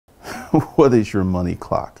What is your money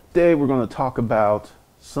clock? Today we're going to talk about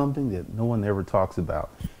something that no one ever talks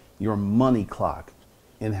about, your money clock,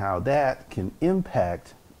 and how that can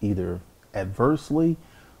impact either adversely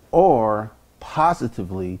or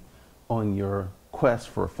positively on your quest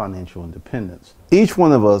for financial independence. Each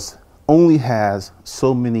one of us only has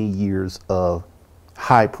so many years of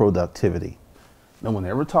high productivity. No one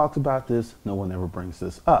ever talks about this. No one ever brings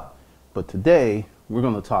this up. But today we're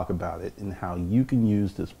going to talk about it and how you can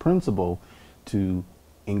use this principle to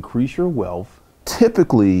increase your wealth.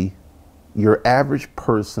 Typically, your average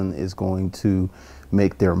person is going to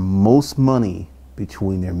make their most money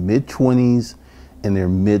between their mid-20s and their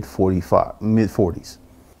mid-40s.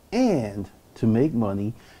 And to make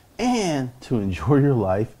money and to enjoy your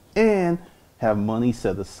life and have money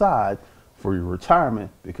set aside for your retirement,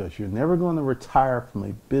 because you're never going to retire from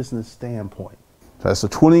a business standpoint. So that's a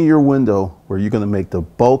 20-year window where you're going to make the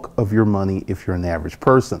bulk of your money if you're an average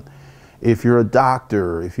person. If you're a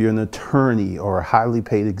doctor, if you're an attorney, or a highly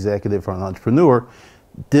paid executive or an entrepreneur,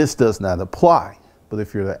 this does not apply. But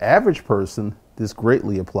if you're the average person, this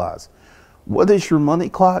greatly applies. What is your money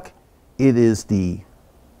clock? It is the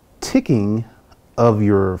ticking of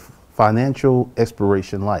your financial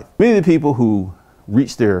expiration life. Many of the people who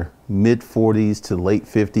reach their mid-40s to late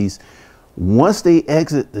 50s, once they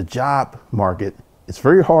exit the job market, it's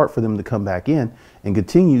very hard for them to come back in and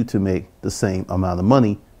continue to make the same amount of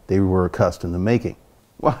money they were accustomed to making.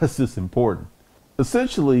 Why is this important?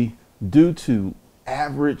 Essentially, due to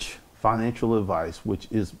average financial advice, which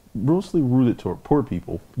is mostly rooted toward poor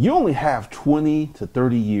people, you only have 20 to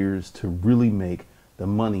 30 years to really make the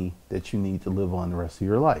money that you need to live on the rest of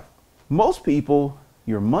your life. Most people,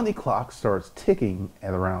 your money clock starts ticking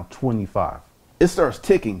at around 25. It starts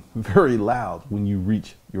ticking very loud when you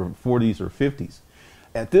reach your 40s or 50s.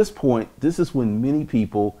 At this point, this is when many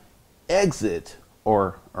people exit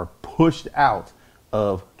or are pushed out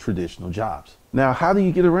of traditional jobs. Now, how do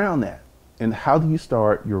you get around that? And how do you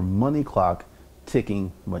start your money clock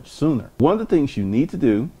ticking much sooner? One of the things you need to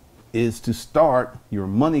do is to start your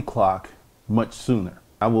money clock much sooner.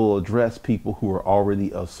 I will address people who are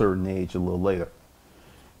already of a certain age a little later.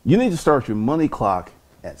 You need to start your money clock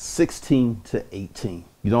at 16 to 18.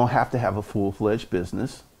 You don't have to have a full-fledged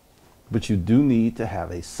business, but you do need to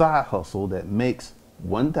have a side hustle that makes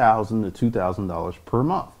 $1,000 to $2,000 per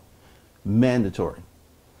month. Mandatory.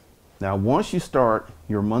 Now, once you start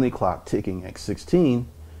your money clock ticking at 16,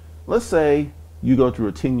 let's say you go through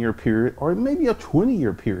a 10-year period or maybe a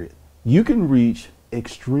 20-year period, you can reach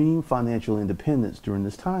extreme financial independence during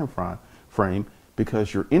this time frame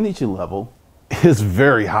because your energy level is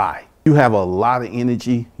very high. You have a lot of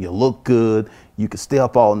energy, you look good, you can stay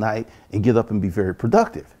up all night and get up and be very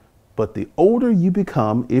productive. But the older you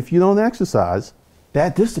become, if you don't exercise,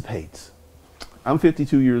 that dissipates. I'm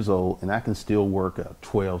 52 years old and I can still work a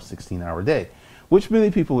 12, 16-hour day, which many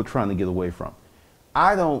people are trying to get away from.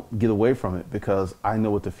 I don't get away from it because I know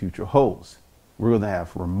what the future holds. We're going to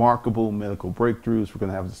have remarkable medical breakthroughs. We're going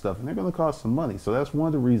to have this stuff, and they're going to cost some money. So that's one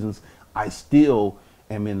of the reasons I still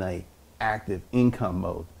am in a active income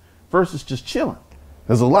mode versus just chilling.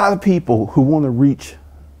 There's a lot of people who want to reach,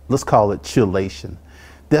 let's call it chillation,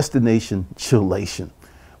 destination chillation,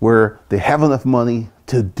 where they have enough money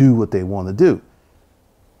to do what they want to do.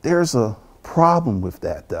 There's a problem with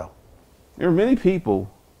that, though. There are many people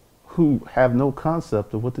who have no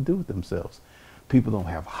concept of what to do with themselves. People don't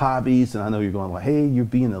have hobbies, and I know you're going like, hey, you're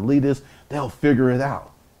being elitist. They'll figure it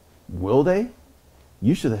out. Will they?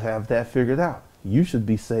 You should have that figured out. You should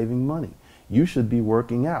be saving money. You should be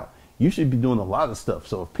working out. You should be doing a lot of stuff.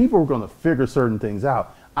 So if people are going to figure certain things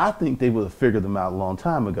out, I think they would have figured them out a long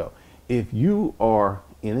time ago. If you are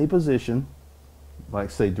in a position, like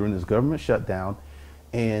say during this government shutdown,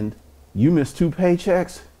 and you miss 2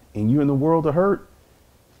 paychecks and you're in the world of hurt,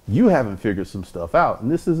 you haven't figured some stuff out. And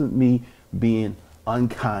this isn't me being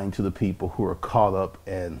unkind to the people who are caught up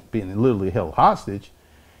and being literally held hostage.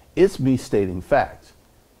 It's me stating facts.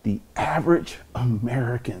 The average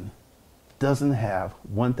American doesn't have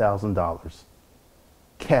 $1,000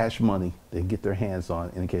 cash money they get their hands on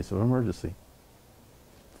in case of emergency.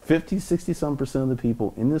 50, 60% of the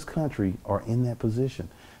people in this country are in that position.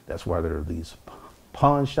 That's why there are these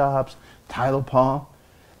pawn shops, title pawn,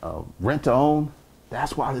 rent to own.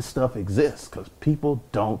 That's why this stuff exists, because people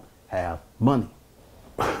don't have money.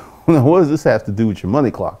 Now, what does this have to do with your money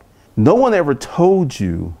clock? No one ever told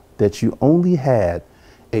you that you only had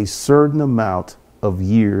a certain amount of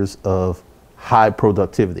years of high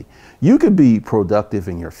productivity. You could be productive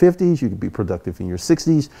in your 50s, you could be productive in your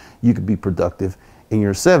 60s, you could be productive in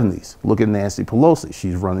your 70s. Look at Nancy Pelosi.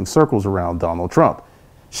 She's running circles around Donald Trump.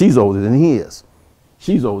 She's older than he is.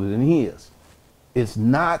 She's older than he is. It's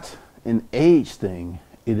not an age thing.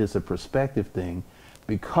 It is a perspective thing,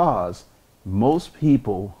 because most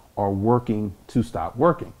people are working to stop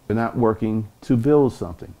working. They're not working to build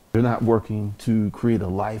something. They're not working to create a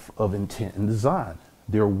life of intent and design.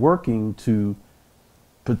 They're working to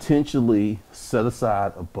potentially set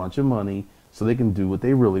aside a bunch of money so they can do what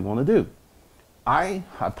they really want to do. I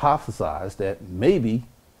hypothesize that maybe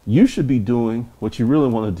you should be doing what you really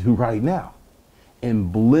want to do right now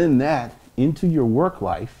and blend that into your work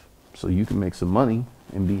life so you can make some money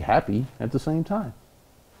and be happy at the same time.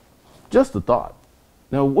 Just a thought.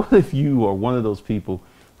 Now, what if you are one of those people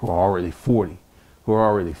who are already 40, who are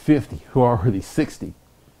already 50, who are already 60?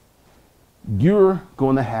 You're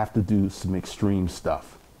going to have to do some extreme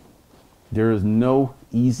stuff. There is no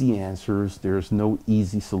easy answers. There's no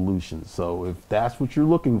easy solutions. So if that's what you're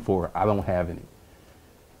looking for, I don't have any.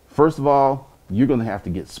 First of all, you're going to have to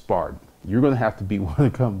get Spartan. You're going to have to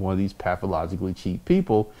become one of these pathologically cheap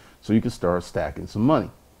people so you can start stacking some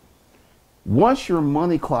money. Once your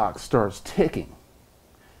money clock starts ticking,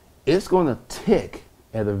 it's going to tick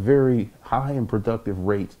at a very high and productive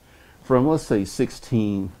rate from, let's say,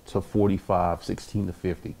 16 to 45, 16 to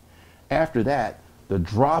 50. After that, the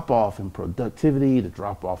drop off in productivity, the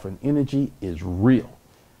drop off in energy is real.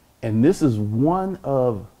 And this is one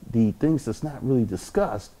of the things that's not really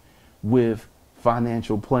discussed with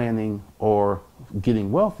financial planning or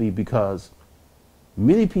getting wealthy, because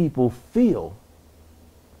many people feel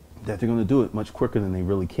that they're going to do it much quicker than they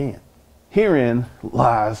really can. Herein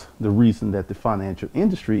lies the reason that the financial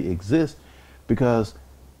industry exists, because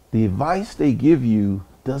the advice they give you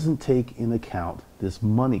doesn't take into account this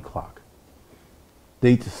money clock.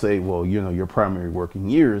 They just say, well, you know, your primary working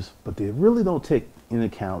years, but they really don't take into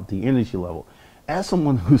account the energy level. As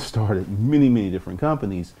someone who started many, many different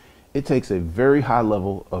companies, it takes a very high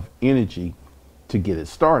level of energy to get it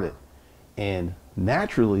started. And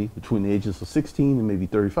naturally, between the ages of 16 and maybe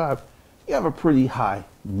 35, you have a pretty high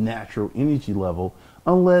natural energy level,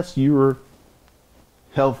 unless you're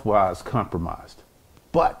health-wise compromised.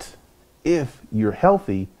 But if you're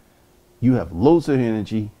healthy, you have loads of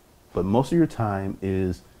energy, but most of your time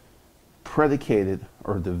is predicated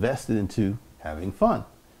or divested into having fun,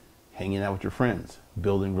 hanging out with your friends,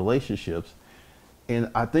 building relationships. And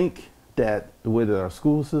I think that the way that our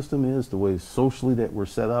school system is, the way socially that we're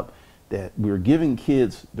set up, that we're giving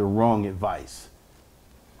kids the wrong advice.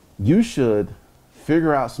 You should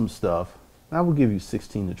figure out some stuff. And I will give you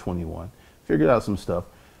 16 to 21. Figure out some stuff.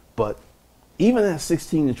 But even at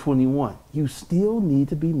 16 to 21, you still need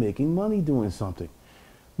to be making money doing something.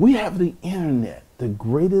 We have the internet, the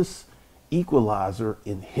greatest equalizer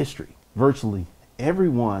in history. Virtually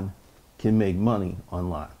everyone can make money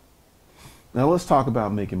online. Now let's talk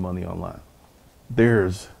about making money online.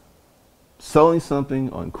 There's selling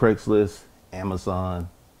something on Craigslist, Amazon.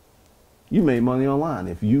 You made money online.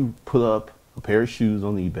 If you put up a pair of shoes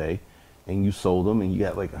on eBay and you sold them and you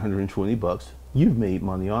got like 120 bucks, you've made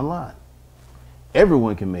money online.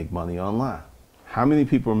 Everyone can make money online. How many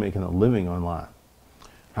people are making a living online?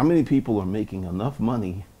 How many people are making enough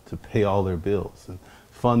money to pay all their bills and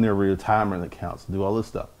fund their retirement accounts and do all this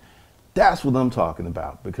stuff? That's what I'm talking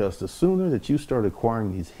about, because the sooner that you start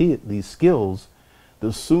acquiring these skills,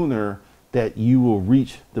 the sooner that you will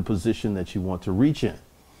reach the position that you want to reach in.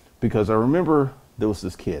 Because I remember there was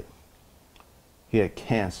this kid. He had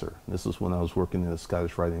cancer. This was when I was working in the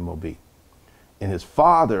Scottish Rite MOB. And his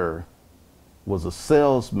father was a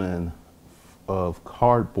salesman of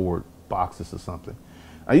cardboard boxes or something.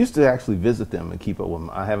 I used to actually visit them and keep up with them.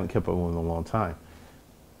 I haven't kept up with them in a long time.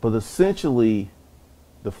 But essentially,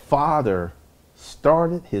 the father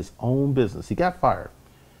started his own business. He got fired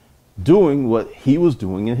doing what he was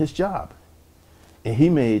doing in his job. And he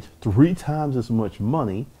made 3 times as much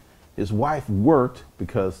money. His wife worked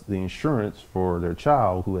because the insurance for their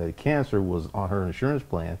child who had cancer was on her insurance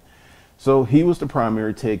plan. So he was the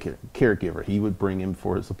primary caregiver. He would bring him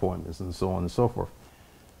for his appointments and so on and so forth.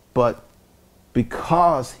 But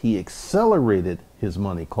because he accelerated his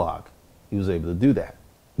money clock, he was able to do that.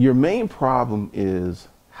 Your main problem is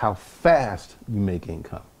how fast you make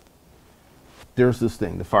income. There's this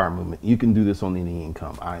thing, the FIRE movement. You can do this on any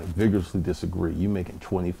income. I vigorously disagree. You making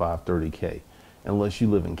 25, 30K. Unless you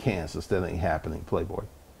live in Kansas, that ain't happening, Playboy.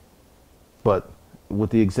 But with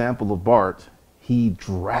the example of Bart, he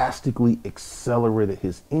drastically accelerated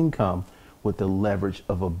his income with the leverage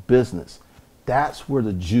of a business. That's where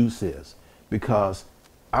the juice is. Because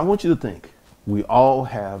I want you to think, we all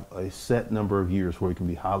have a set number of years where we can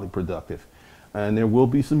be highly productive. And there will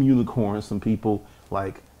be some unicorns, some people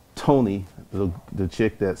like Tony, the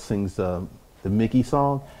chick that sings the Mickey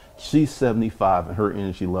song. She's 75 and her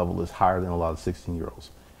energy level is higher than a lot of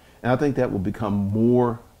 16-year-olds. And I think that will become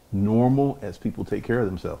more normal as people take care of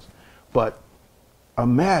themselves. But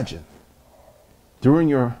imagine during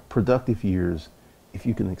your productive years, if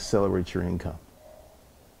you can accelerate your income.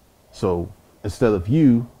 So instead of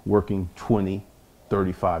you working 20,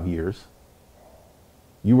 35 years,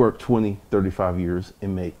 you work 20, 35 years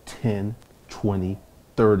and make 10, 20,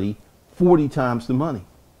 30, 40 times the money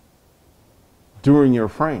during your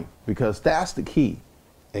frame, because that's the key,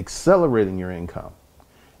 accelerating your income.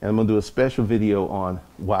 And I'm going to do a special video on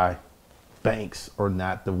why banks are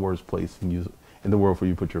not the worst place in the world for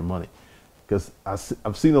you to put your money. Because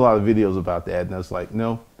I've seen a lot of videos about that, and it's like,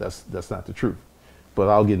 no, that's not the truth. But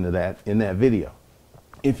I'll get into that in that video.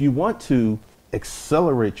 If you want to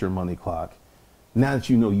accelerate your money clock, now that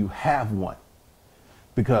you know you have one,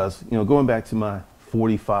 because, you know, going back to my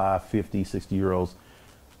 45, 50, 60-year-olds,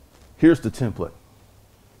 here's the template.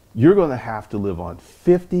 You're going to have to live on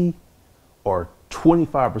 50 or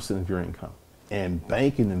 25% of your income and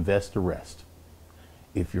bank and invest the rest.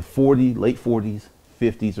 If you're 40, late 40s,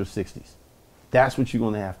 50s, or 60s, that's what you're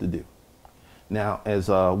going to have to do. Now, as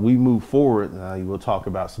we move forward, we'll talk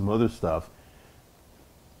about some other stuff.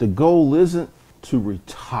 The goal isn't to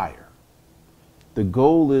retire. The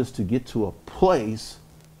goal is to get to a place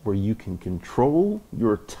where you can control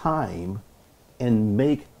your time and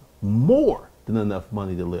make more than enough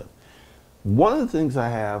money to live. One of the things I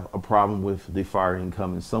have a problem with the fire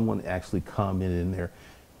income, and someone actually commented in there,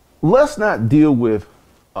 let's not deal with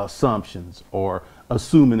assumptions or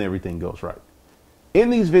assuming everything goes right. In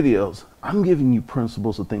these videos, I'm giving you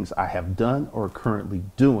principles of things I have done or currently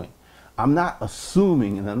doing. I'm not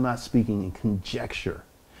assuming, and I'm not speaking in conjecture,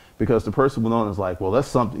 because the person went on and is like, well, that's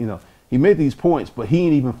something, you know, he made these points, but he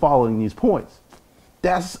ain't even following these points.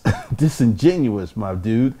 That's disingenuous, my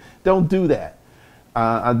dude. Don't do that.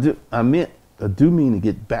 I do mean to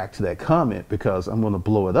get back to that comment, because I'm going to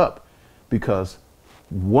blow it up. Because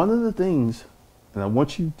one of the things, and I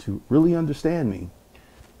want you to really understand me,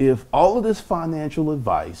 if all of this financial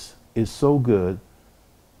advice is so good,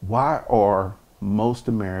 why are most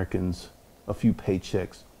Americans a few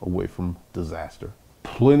paychecks away from disaster?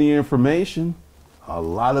 Plenty of information, a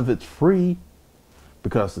lot of it's free,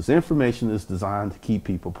 because this information is designed to keep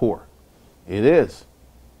people poor. It is.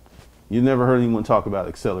 You've never heard anyone talk about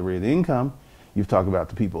accelerated income. You've talked about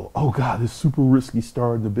the people, oh God, it's super risky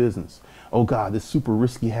starting a business. Oh God, it's super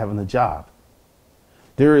risky having a job.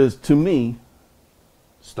 There is, to me,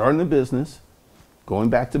 starting a business, going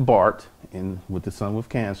back to Bart and with the son with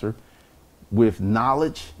cancer, with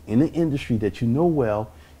knowledge in an industry that you know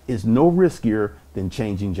well, is no riskier than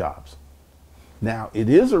changing jobs. Now, it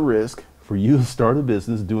is a risk for you to start a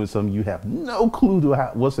business doing something you have no clue to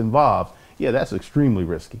what's involved. Yeah, that's extremely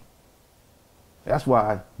risky. That's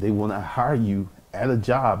why they will not hire you at a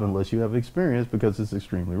job unless you have experience, because it's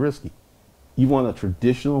extremely risky. You want a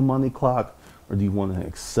traditional money clock, or do you want an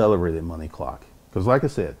accelerated money clock? Because like I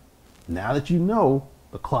said, now that you know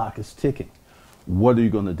the clock is ticking, what are you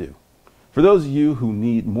going to do? For those of you who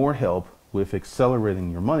need more help with accelerating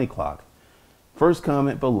your money clock, first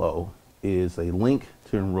comment below is a link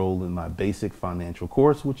to enroll in my basic financial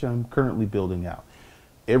course, which I'm currently building out.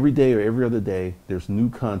 Every day or every other day, there's new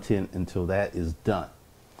content until that is done.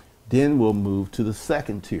 Then we'll move to the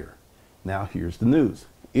second tier. Now here's the news.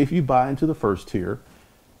 If you buy into the first tier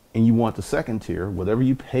and you want the second tier, whatever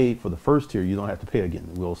you paid for the first tier, you don't have to pay again.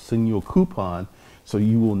 We'll send you a coupon so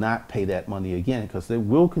you will not pay that money again, because they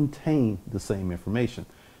will contain the same information.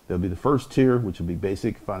 There'll be the first tier, which will be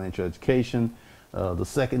basic financial education. The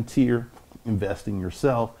second tier, investing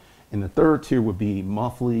yourself. And the third tier would be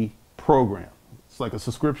monthly program. It's like a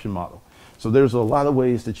subscription model. So there's a lot of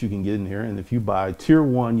ways that you can get in here. And if you buy tier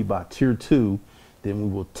 1, you buy tier 2, then we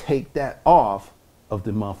will take that off of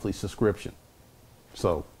the monthly subscription.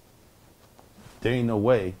 So there ain't no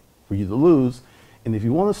way for you to lose. And if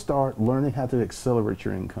you want to start learning how to accelerate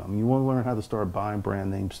your income, you want to learn how to start buying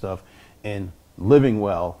brand name stuff and living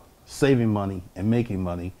well, saving money and making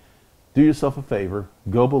money, do yourself a favor,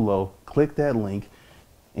 go below, click that link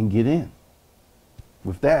and get in.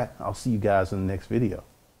 With that, I'll see you guys in the next video.